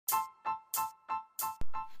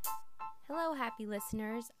happy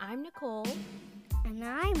listeners. I'm Nicole. And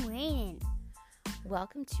I'm Rainen.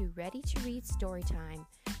 Welcome to Ready to Read Storytime,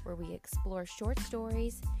 where we explore short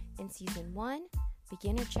stories in Season 1,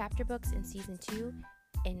 beginner chapter books in Season 2,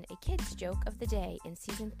 and a kid's joke of the day in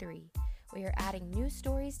Season 3. We are adding new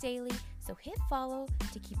stories daily, so hit follow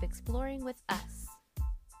to keep exploring with us.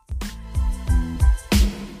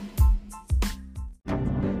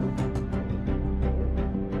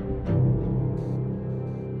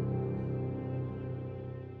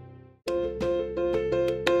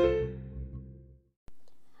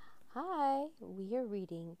 Hi, we are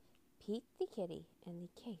reading Pete the Kitty and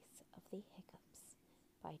the Case of the Hiccups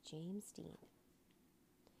by James Dean.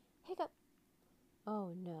 Hiccup!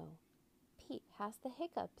 Oh no, Pete has the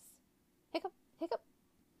hiccups. Hiccup, hiccup!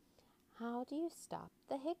 How do you stop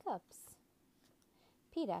the hiccups?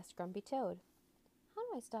 Pete asked Grumpy Toad. How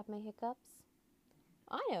do I stop my hiccups?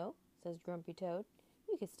 I know, says Grumpy Toad.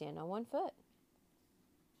 You can stand on one foot.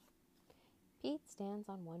 Pete stands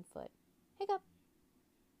on one foot. Hiccup!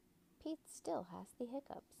 Pete still has the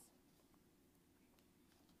hiccups.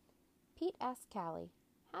 Pete asked Callie,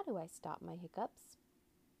 how do I stop my hiccups?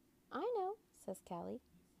 I know, says Callie.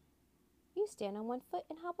 You stand on one foot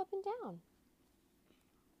and hop up and down.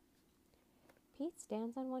 Pete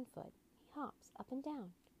stands on one foot. He hops up and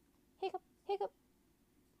down. Hiccup, hiccup.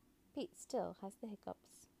 Pete still has the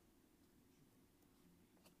hiccups.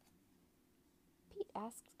 Pete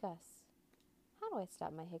asks Gus, how do I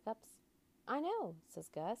stop my hiccups? I know, says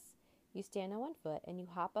Gus. You stand on one foot and you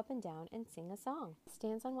hop up and down and sing a song. He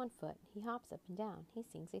stands on one foot. He hops up and down. He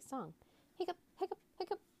sings a song. Hiccup, hiccup,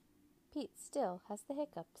 hiccup. Pete still has the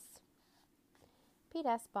hiccups. Pete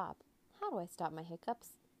asks Bob, how do I stop my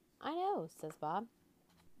hiccups? I know, says Bob.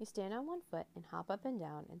 You stand on one foot and hop up and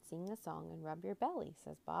down and sing a song and rub your belly,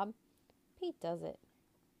 says Bob. Pete does it.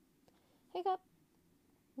 Hiccup.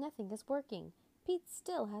 Nothing is working. Pete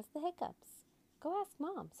still has the hiccups. Go ask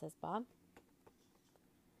Mom, says Bob.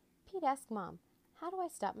 Pete asks Mom, how do I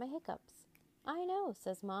stop my hiccups? I know,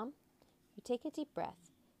 says Mom. You take a deep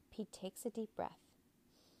breath. Pete takes a deep breath.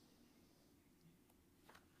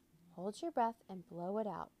 Hold your breath and blow it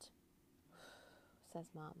out, says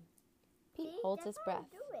Mom. Pete holds his breath.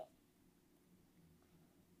 Pete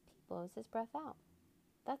blows his breath out.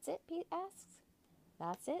 That's it, Pete asks.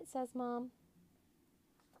 That's it, says Mom.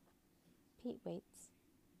 Pete waits,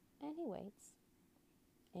 and he waits,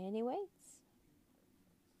 and he waits.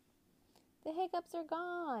 The hiccups are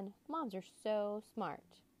gone. Moms are so smart.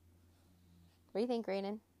 What do you think,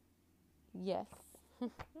 Rainen? Yes.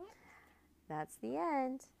 That's the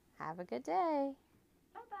end. Have a good day.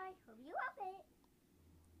 Bye-bye. Hope you love it.